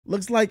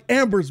Looks like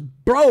Amber's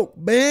broke,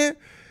 man.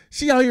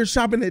 She out here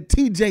shopping at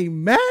TJ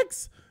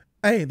Maxx.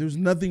 Hey, there's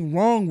nothing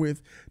wrong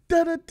with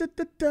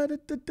TJ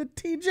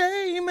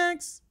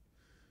Maxx.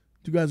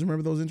 Do you guys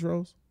remember those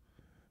intros?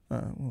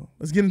 Well,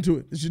 let's get into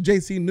it. This is your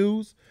JC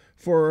News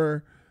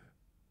for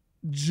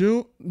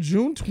June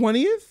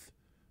 20th,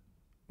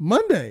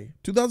 Monday,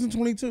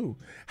 2022.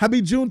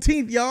 Happy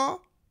Juneteenth,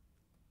 y'all.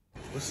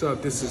 What's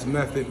up? This is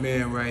Method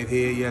Man right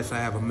here. Yes, I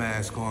have a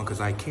mask on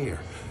because I care.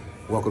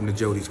 Welcome to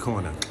Jody's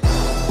Corner.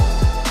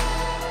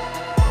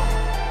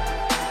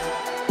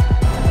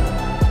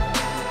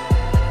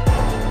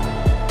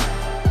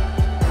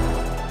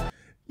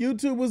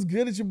 YouTube was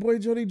good. It's your boy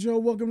Jody Joe.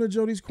 Welcome to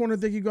Jody's Corner.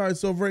 Thank you guys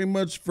so very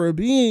much for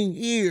being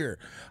here.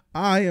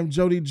 I am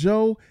Jody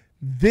Joe.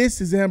 This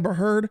is Amber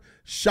Heard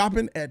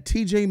shopping at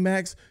TJ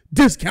Maxx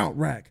discount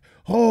rack.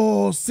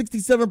 Oh,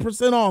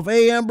 67% off.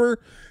 Hey, Amber.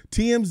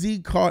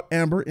 TMZ caught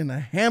Amber in a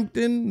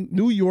Hampton,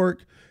 New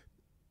York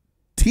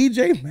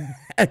TJ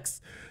Maxx.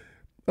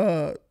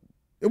 It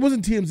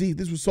wasn't TMZ.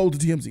 This was sold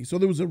to TMZ. So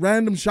there was a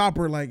random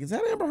shopper like, is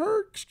that Amber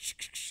Heard?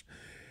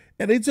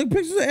 And they took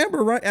pictures of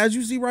Amber, right? As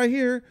you see right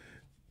here,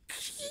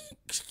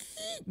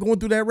 going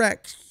through that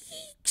rack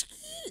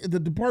at the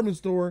department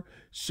store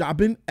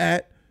shopping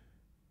at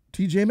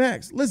TJ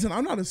Maxx. Listen,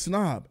 I'm not a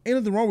snob. Ain't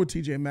nothing wrong with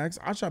TJ Maxx.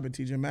 I shop at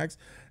TJ Maxx,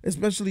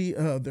 especially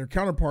their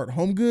counterpart,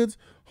 Home Goods.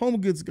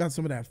 Home Goods got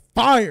some of that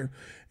fire,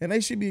 and they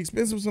should be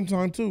expensive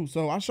sometime too.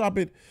 So I'll shop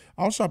at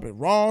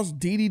Ross,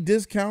 DD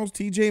Discounts,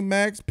 TJ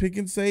Maxx, Pick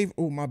and Save.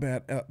 Oh, my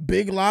bad.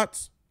 Big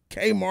Lots,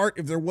 Kmart,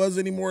 if there was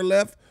any more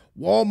left,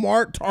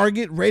 Walmart,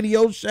 Target,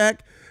 Radio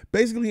Shack.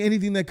 Basically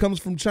anything that comes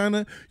from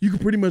China, you can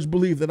pretty much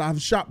believe that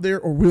I've shopped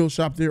there or will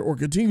shop there or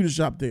continue to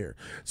shop there.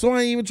 So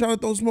I ain't even trying to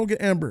throw smoke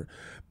at Amber.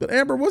 But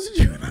Amber, wasn't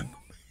you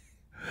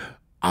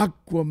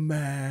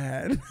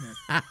Aquaman?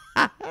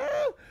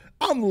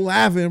 I'm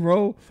laughing,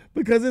 bro,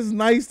 because it's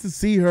nice to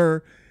see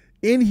her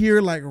in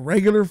here like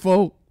regular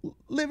folk,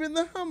 living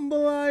the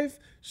humble life,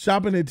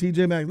 shopping at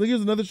TJ Maxx. Look, here's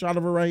another shot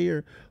of her right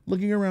here,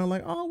 looking around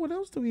like, oh, what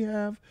else do we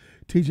have?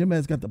 TJ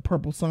Maxx got the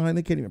purple sign.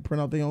 They can't even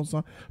print out their own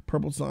sign.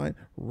 Purple sign,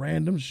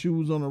 random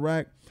shoes on the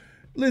rack.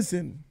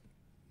 Listen,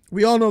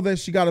 we all know that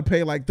she got to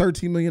pay like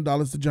 $13 million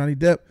to Johnny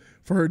Depp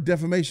for her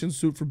defamation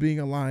suit for being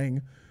a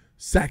lying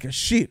sack of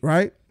shit,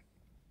 right?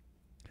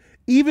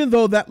 Even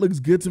though that looks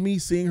good to me,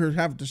 seeing her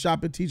have to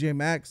shop at TJ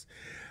Maxx,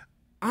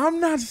 I'm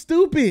not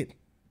stupid.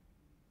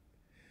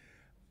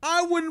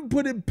 I wouldn't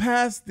put it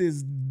past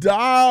this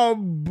diabolical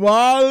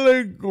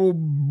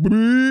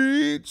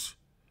bitch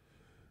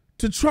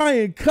to try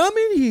and come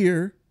in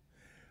here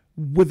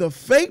with a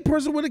fake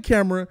person with a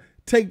camera,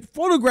 take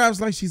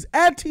photographs like she's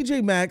at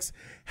TJ Maxx,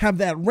 have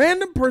that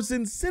random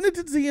person send it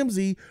to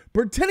TMZ,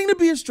 pretending to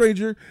be a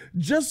stranger,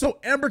 just so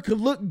Amber could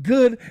look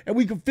good and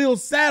we could feel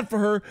sad for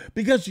her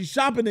because she's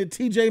shopping at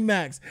TJ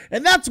Maxx.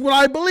 And that's what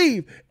I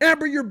believe.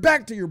 Amber, you're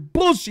back to your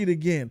bullshit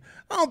again.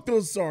 I don't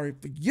feel sorry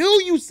for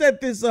you. You set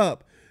this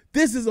up.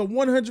 This is a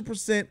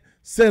 100%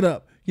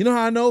 setup. You know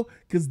how I know?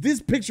 Because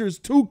this picture is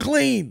too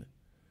clean.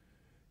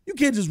 You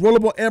can't just roll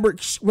up on Amber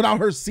without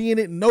her seeing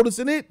it and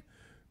noticing it.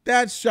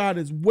 That shot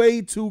is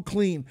way too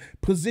clean.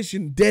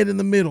 Positioned dead in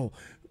the middle.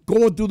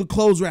 Going through the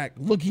clothes rack.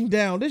 Looking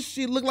down. This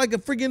shit looked like a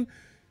freaking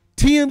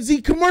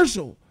TMZ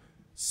commercial.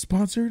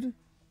 Sponsored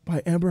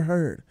by Amber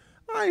Heard.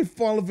 I ain't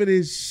falling for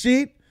this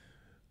shit.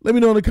 Let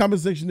me know in the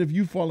comment section if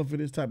you falling for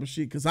this type of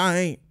shit, because I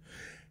ain't.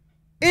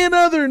 In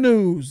other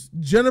news,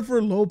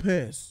 Jennifer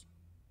Lopez.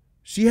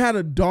 She had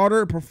a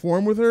daughter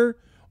perform with her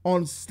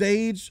on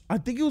stage. I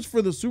think it was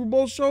for the Super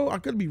Bowl show. I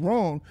could be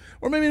wrong.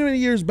 Or maybe many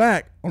years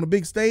back on a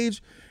big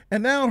stage.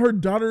 And now her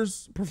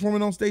daughter's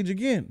performing on stage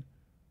again.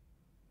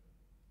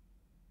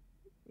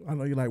 I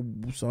know you're like,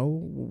 so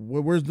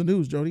where's the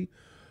news, Jody?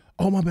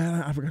 Oh, my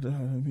bad. I forgot to,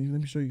 let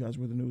me show you guys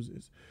where the news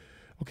is.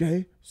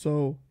 Okay,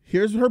 so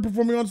here's her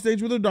performing on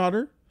stage with her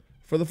daughter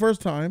for the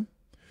first time.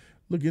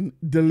 Looking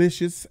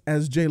delicious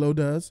as J-Lo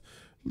does.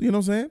 You know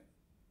what I'm saying?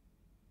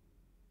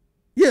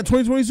 Yeah,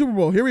 2020 Super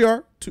Bowl. Here we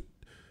are.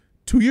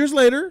 2 years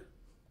later,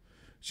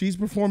 she's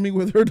performing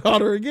with her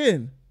daughter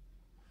again.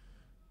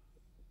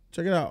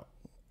 Check it out.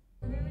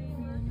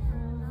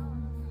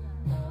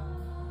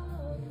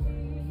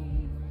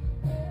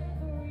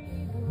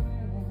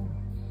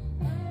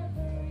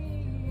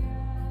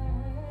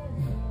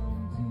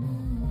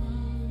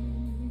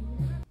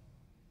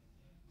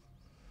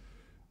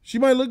 She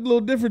might look a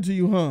little different to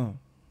you, huh?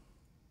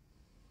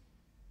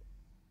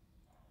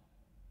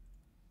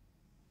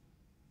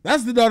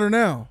 That's the daughter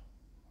now.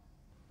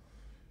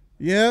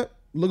 Yeah,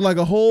 look like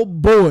a whole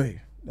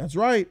boy. That's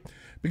right.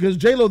 Because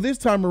J-Lo this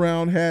time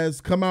around has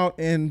come out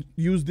and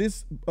used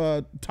this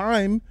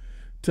time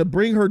to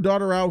bring her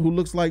daughter out, who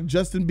looks like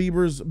Justin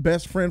Bieber's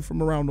best friend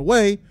from around the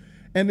way,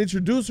 and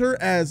introduce her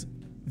as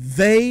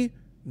they,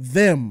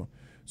 them.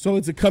 So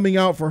it's a coming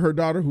out for her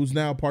daughter, who's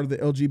now part of the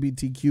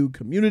LGBTQ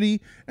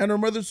community, and her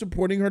mother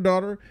supporting her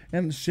daughter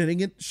and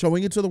showing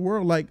it to the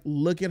world. Like,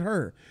 look at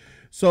her.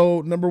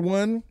 So number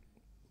one,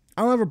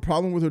 I don't have a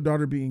problem with her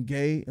daughter being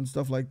gay and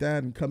stuff like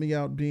that and coming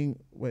out being,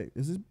 wait,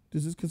 is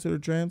this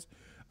considered trans?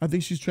 I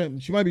think she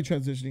might be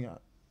transitioning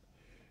out.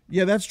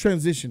 Yeah, that's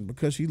transition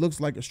because she looks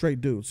like a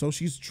straight dude. So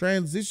she's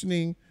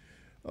transitioning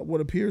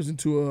what appears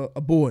into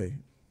a boy.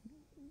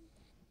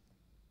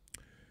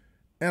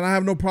 And I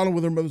have no problem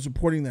with her mother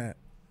supporting that.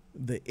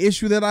 The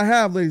issue that I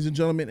have, ladies and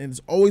gentlemen, and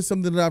it's always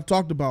something that I've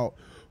talked about,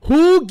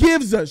 who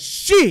gives a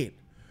shit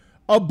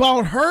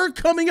about her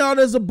coming out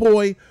as a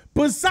boy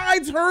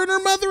besides her and her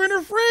mother and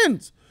her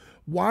friends?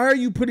 Why are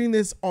you putting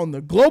this on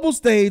the global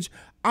stage?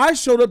 I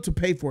showed up to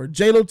pay for a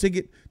J-Lo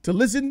ticket to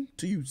listen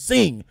to you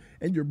sing,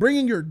 and you're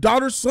bringing your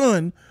daughter's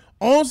son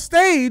on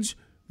stage,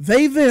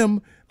 they,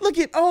 them. Look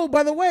at, oh,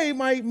 by the way,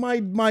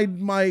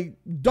 my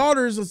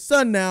daughter's a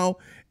son now,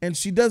 and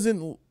she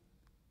will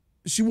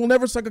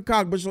never suck a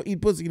cock, but she'll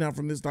eat pussy now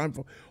from this time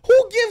forward.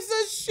 Who gives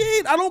a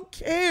shit? I don't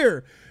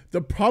care.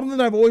 The problem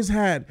that I've always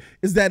had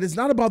is that it's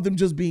not about them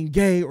just being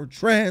gay or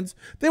trans.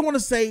 They want to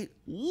say,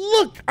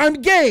 look, I'm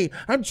gay,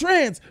 I'm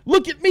trans,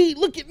 look at me,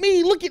 look at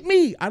me, look at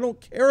me. I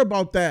don't care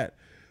about that.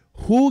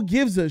 Who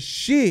gives a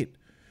shit?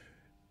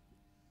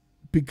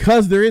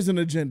 Because there is an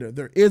agenda.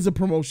 There is a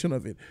promotion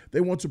of it.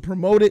 They want to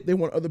promote it. They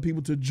want other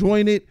people to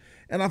join it.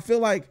 And I feel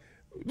like,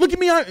 look at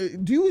me.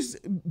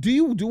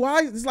 Do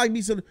I? It's like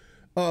me saying,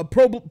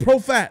 pro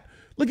fat.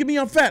 Look at me,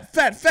 I'm fat.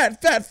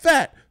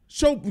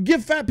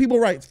 Give fat people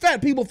rights.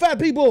 Fat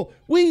people.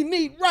 We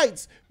need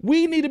rights.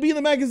 We need to be in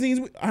the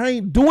magazines. I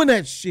ain't doing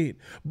that shit.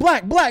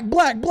 Black.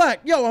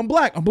 Yo, I'm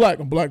black.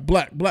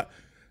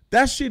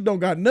 That shit don't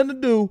got nothing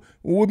to do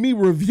with me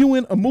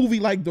reviewing a movie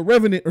like The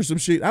Revenant or some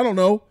shit. I don't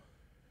know.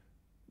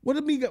 What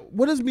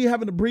does me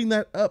having to bring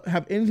that up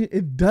have anything?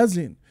 It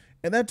doesn't.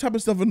 And that type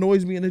of stuff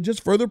annoys me. And it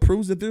just further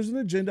proves that there's an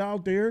agenda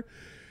out there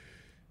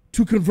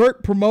to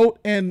convert, promote,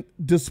 and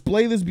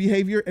display this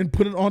behavior and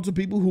put it onto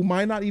people who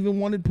might not even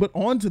want it put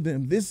onto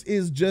them. This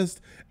is just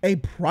a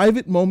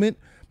private moment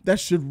that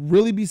should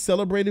really be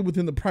celebrated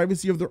within the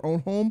privacy of their own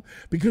home,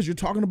 because you're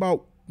talking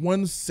about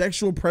one's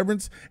sexual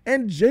preference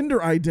and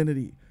gender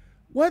identity.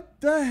 What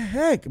the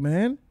heck,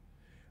 man?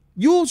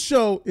 You'll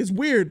show, it's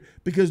weird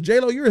because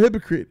J-Lo, you're a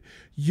hypocrite.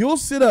 You'll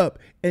sit up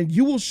and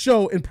you will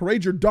show and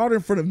parade your daughter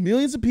in front of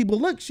millions of people.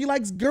 Look, she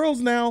likes girls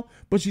now,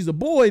 but she's a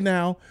boy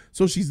now,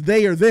 so she's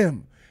they or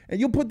them. And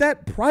you'll put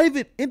that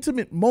private,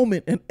 intimate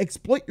moment and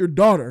exploit your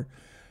daughter.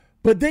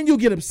 But then you'll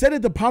get upset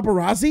at the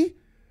paparazzi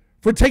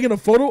for taking a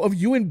photo of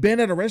you and Ben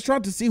at a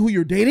restaurant to see who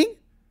you're dating?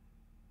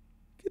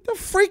 Get the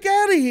freak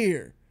out of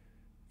here.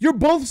 You're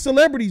both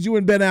celebrities, you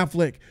and Ben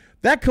Affleck.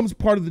 That comes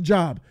part of the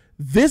job.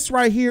 This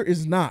right here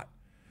is not.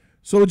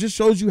 So it just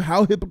shows you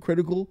how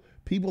hypocritical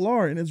people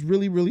are, and it's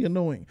really, really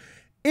annoying.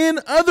 In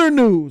other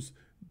news,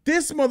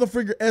 this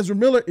motherfucker Ezra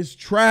Miller is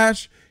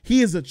trash.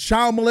 He is a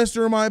child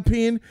molester, in my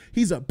opinion.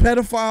 He's a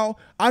pedophile.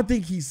 I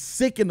think he's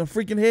sick in the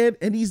freaking head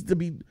and he's to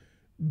be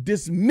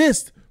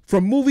dismissed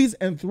from movies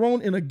and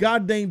thrown in a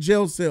goddamn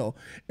jail cell.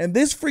 And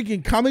this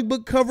freaking comic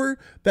book cover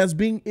that's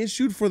being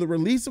issued for the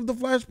release of the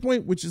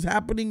Flashpoint, which is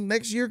happening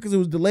next year because it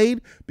was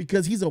delayed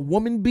because he's a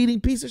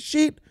woman-beating piece of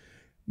shit,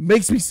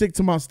 makes me sick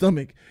to my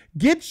stomach.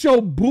 Get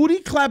your booty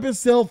clapping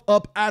self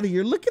up out of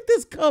here. Look at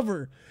this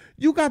cover.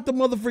 You got the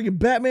motherfucking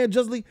Batman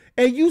Justice League,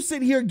 and you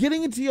sit here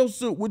getting into your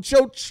suit with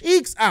your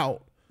cheeks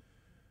out.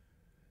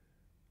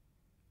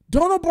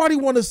 Don't nobody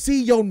want to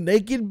see your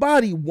naked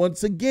body.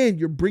 Once again,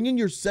 you're bringing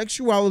your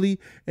sexuality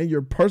and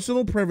your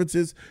personal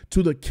preferences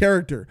to the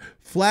character.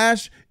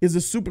 Flash is a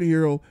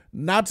superhero,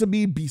 not to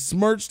be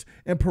besmirched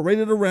and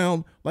paraded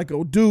around like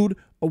a dude,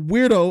 a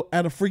weirdo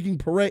at a freaking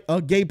parade,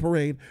 a gay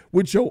parade,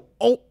 with your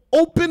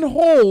open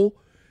hole.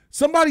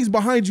 Somebody's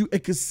behind you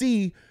and can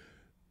see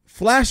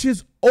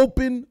Flash's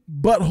open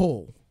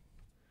butthole.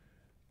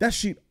 That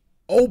shit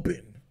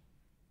open.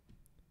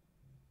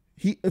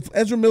 If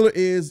Ezra Miller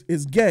is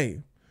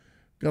gay.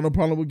 Got no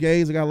problem with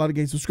gays. I got a lot of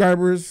gay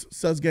subscribers.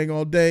 Sus gang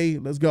all day.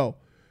 Let's go.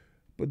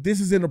 But this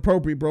is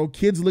inappropriate, bro.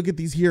 Kids look at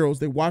these heroes.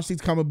 They watch these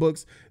comic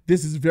books.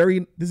 This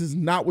is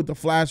not what the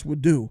Flash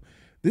would do.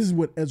 This is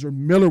what Ezra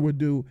Miller would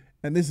do.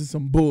 And this is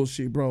some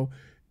bullshit, bro.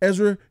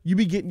 Ezra, you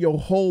be getting your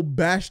hole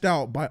bashed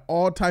out by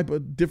all type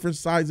of different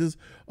sizes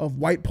of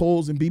white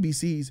poles and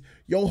BBCs.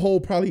 Your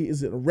hole probably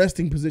is in a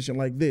resting position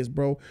like this,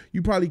 bro.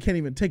 You probably can't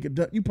even take it.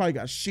 You probably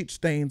got shit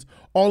stains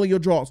all in your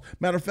drawers.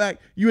 Matter of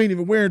fact, you ain't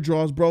even wearing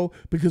drawers, bro,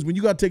 because when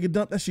you got to take a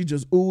dump, that shit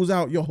just ooze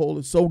out. Your hole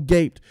is so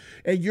gaped.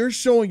 And you're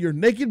showing your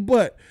naked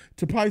butt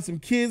to probably some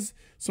kids,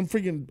 some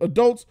freaking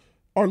adults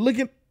are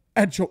looking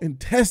at your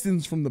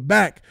intestines from the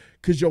back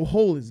because your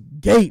hole is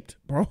gaped,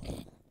 bro.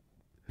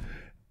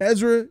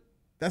 Ezra,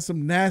 that's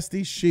some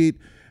nasty shit.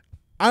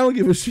 I don't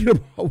give a shit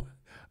about,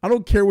 I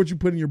don't care what you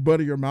put in your butt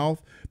or your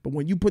mouth, but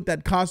when you put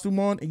that costume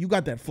on and you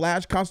got that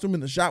Flash costume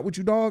in the shot with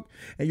you, dog,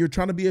 and you're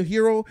trying to be a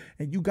hero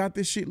and you got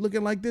this shit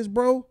looking like this,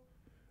 bro,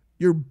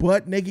 your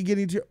butt naked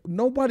getting to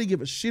nobody give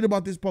a shit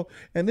about this.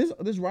 And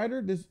this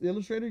writer, this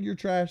illustrator, you're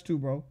trash too,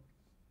 bro.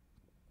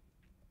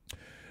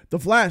 The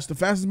Flash, the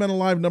fastest man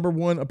alive,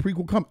 #1, a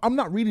prequel comic. I'm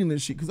not reading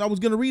this shit because I was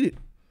going to read it.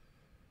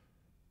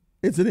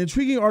 It's an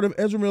intriguing art of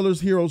Ezra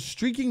Miller's hero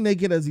streaking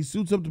naked as he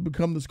suits up to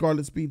become the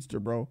Scarlet Speedster,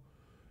 bro.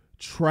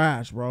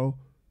 Trash, bro.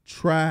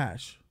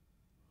 Trash.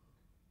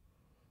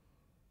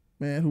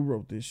 Man, who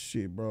wrote this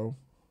shit, bro?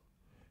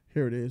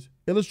 Here it is.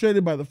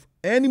 Illustrated by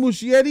Andy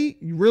Muschietti.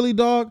 You really,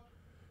 dog?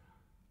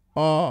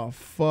 Oh,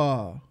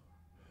 fuck.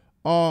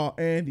 Oh,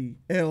 Andy.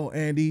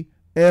 Andy.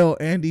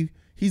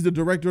 He's the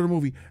director of the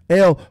movie.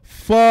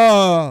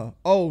 Fuck.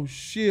 Oh,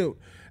 shit.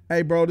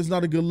 Hey, bro, this is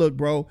not a good look,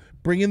 bro.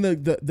 Bringing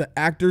the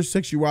actor's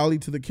sexuality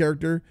to the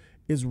character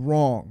is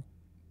wrong.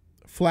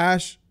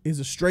 Flash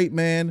is a straight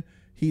man.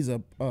 He's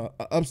a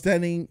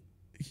upstanding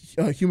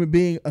human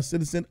being, a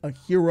citizen, a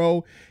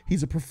hero.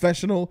 He's a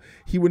professional.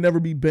 He would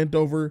never be bent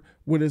over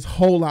with his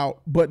hole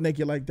out, butt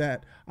naked like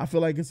that. I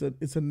feel like it's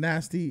a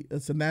nasty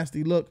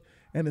look,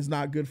 and it's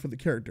not good for the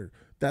character.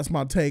 That's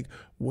my take.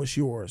 What's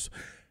yours?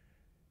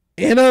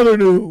 In other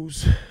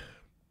news,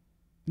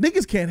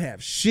 niggas can't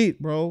have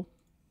shit, bro.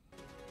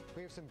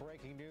 We have some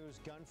breaking news.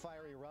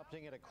 Gunfire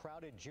erupting at a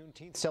crowded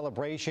Juneteenth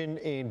celebration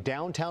in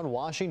downtown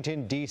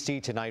Washington, D.C.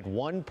 tonight.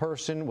 One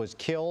person was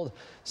killed.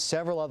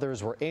 Several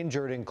others were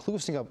injured,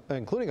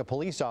 including a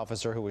police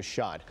officer who was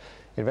shot.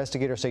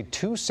 Investigators say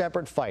two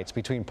separate fights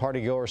between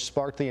partygoers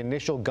sparked the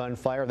initial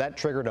gunfire. That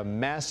triggered a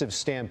massive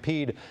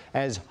stampede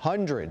as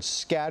hundreds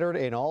scattered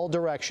in all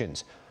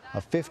directions.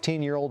 A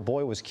 15-year-old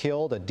boy was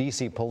killed. A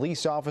D.C.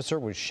 police officer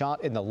was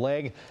shot in the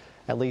leg.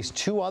 At least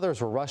two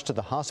others were rushed to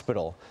the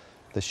hospital.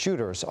 The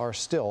shooters are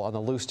still on the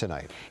loose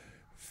tonight.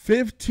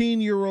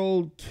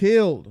 15-year-old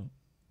killed.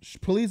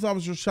 Police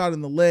officer shot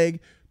in the leg.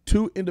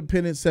 Two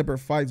independent separate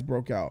fights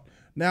broke out.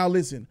 Now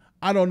listen,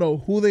 I don't know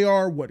who they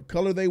are, what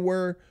color they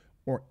were,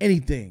 or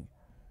anything.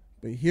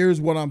 But here's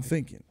what I'm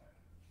thinking.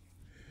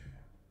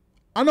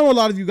 I know a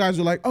lot of you guys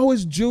are like, oh,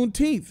 it's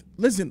Juneteenth.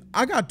 Listen,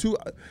 I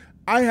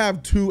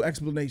have two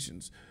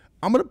explanations.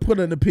 I'm going to put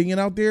an opinion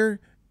out there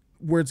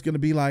where it's going to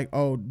be like,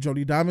 oh,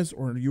 Jody Diamonds,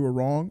 or you were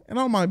wrong. And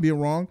I don't mind being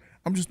wrong.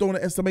 I'm just throwing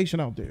an estimation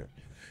out there.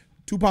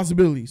 Two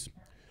possibilities.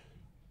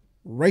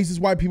 Racist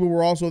white people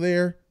were also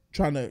there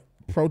trying to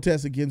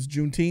protest against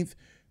Juneteenth.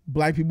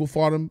 Black people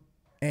fought them,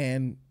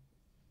 and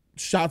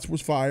shots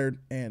was fired,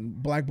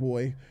 and black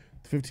boy,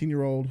 the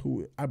 15-year-old,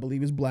 who I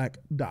believe is black,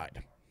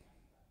 died.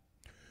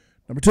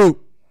 Number two,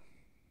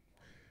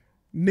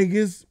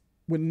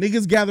 when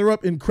niggas gather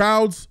up in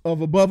crowds of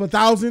above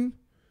 1,000,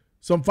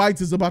 some fights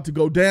is about to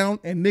go down,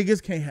 and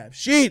niggas can't have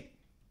shit.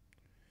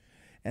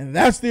 And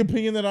that's the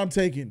opinion that I'm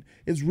taking.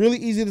 It's really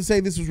easy to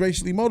say this was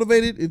racially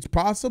motivated. It's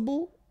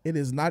possible. It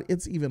is not.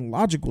 It's even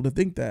logical to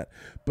think that.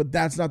 But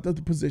that's not the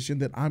position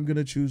that I'm going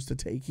to choose to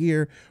take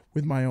here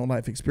with my own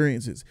life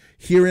experiences.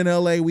 Here in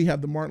LA, we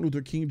have the Martin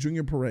Luther King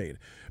Jr. parade.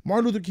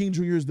 Martin Luther King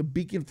Jr. is the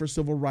beacon for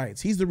civil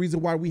rights. He's the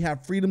reason why we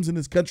have freedoms in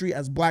this country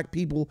as black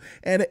people.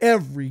 And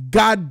every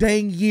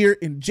goddamn year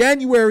in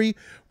January,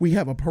 we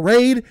have a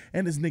parade,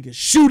 and this nigga's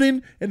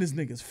shooting, and this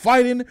nigga's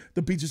fighting.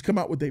 The beaches come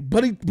out with their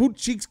bloody boot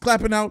cheeks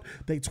clapping out.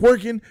 They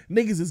twerking.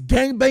 Niggas is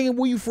gang banging.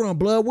 Where you from,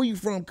 blood? Where you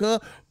from, cuz?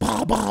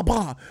 Bah, bah,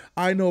 bah.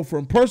 I know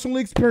from personal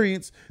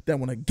experience that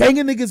when a gang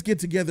of niggas get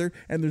together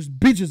and there's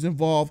bitches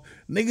involved,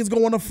 niggas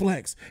go on a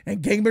flex,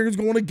 and gangbangers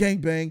go on a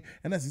gangbang,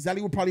 and that's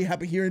exactly what probably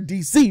happened here in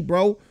D.C.,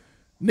 bro.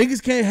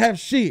 Niggas can't have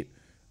shit.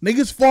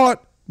 Niggas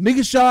fought,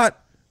 niggas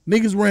shot,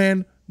 niggas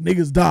ran,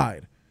 niggas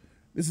died.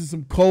 This is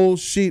some cold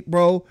shit,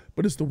 bro,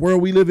 but it's the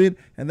world we live in,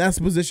 and that's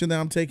the position that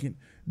I'm taking.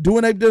 Do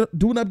an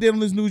update on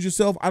this news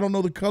yourself. I don't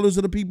know the colors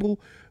of the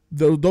people.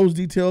 Those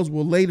details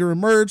will later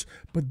emerge,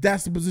 but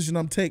that's the position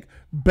I'm taking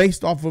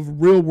based off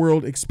of real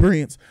world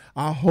experience.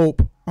 I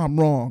hope I'm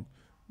wrong,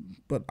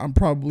 but I'm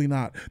probably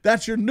not.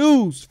 That's your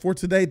news for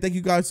today. Thank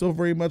you guys so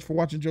very much for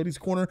watching Jody's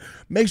Corner.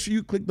 Make sure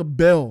you click the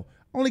bell.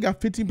 I only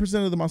got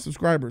 15% of my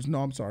subscribers.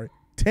 No, I'm sorry.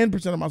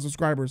 10% of my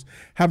subscribers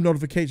have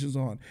notifications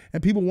on.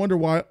 And people wonder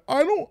why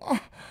I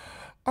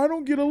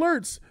don't get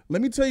alerts.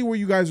 Let me tell you where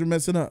you guys are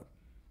messing up.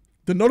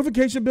 The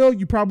notification bell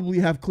you probably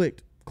have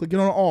clicked. Click it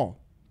on all.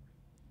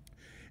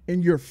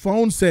 In your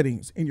phone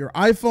settings, in your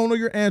iPhone or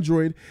your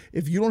Android,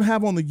 if you don't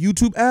have on the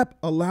YouTube app,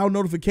 allow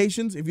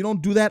notifications. If you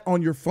don't do that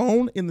on your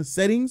phone in the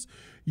settings,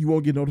 you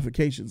won't get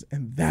notifications.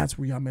 And that's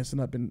where y'all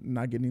messing up and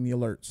not getting the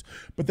alerts.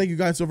 But thank you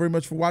guys so very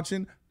much for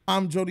watching.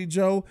 I'm Jody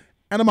Joe,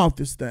 and I'm out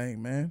this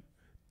thing, man.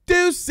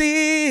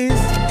 Deuces.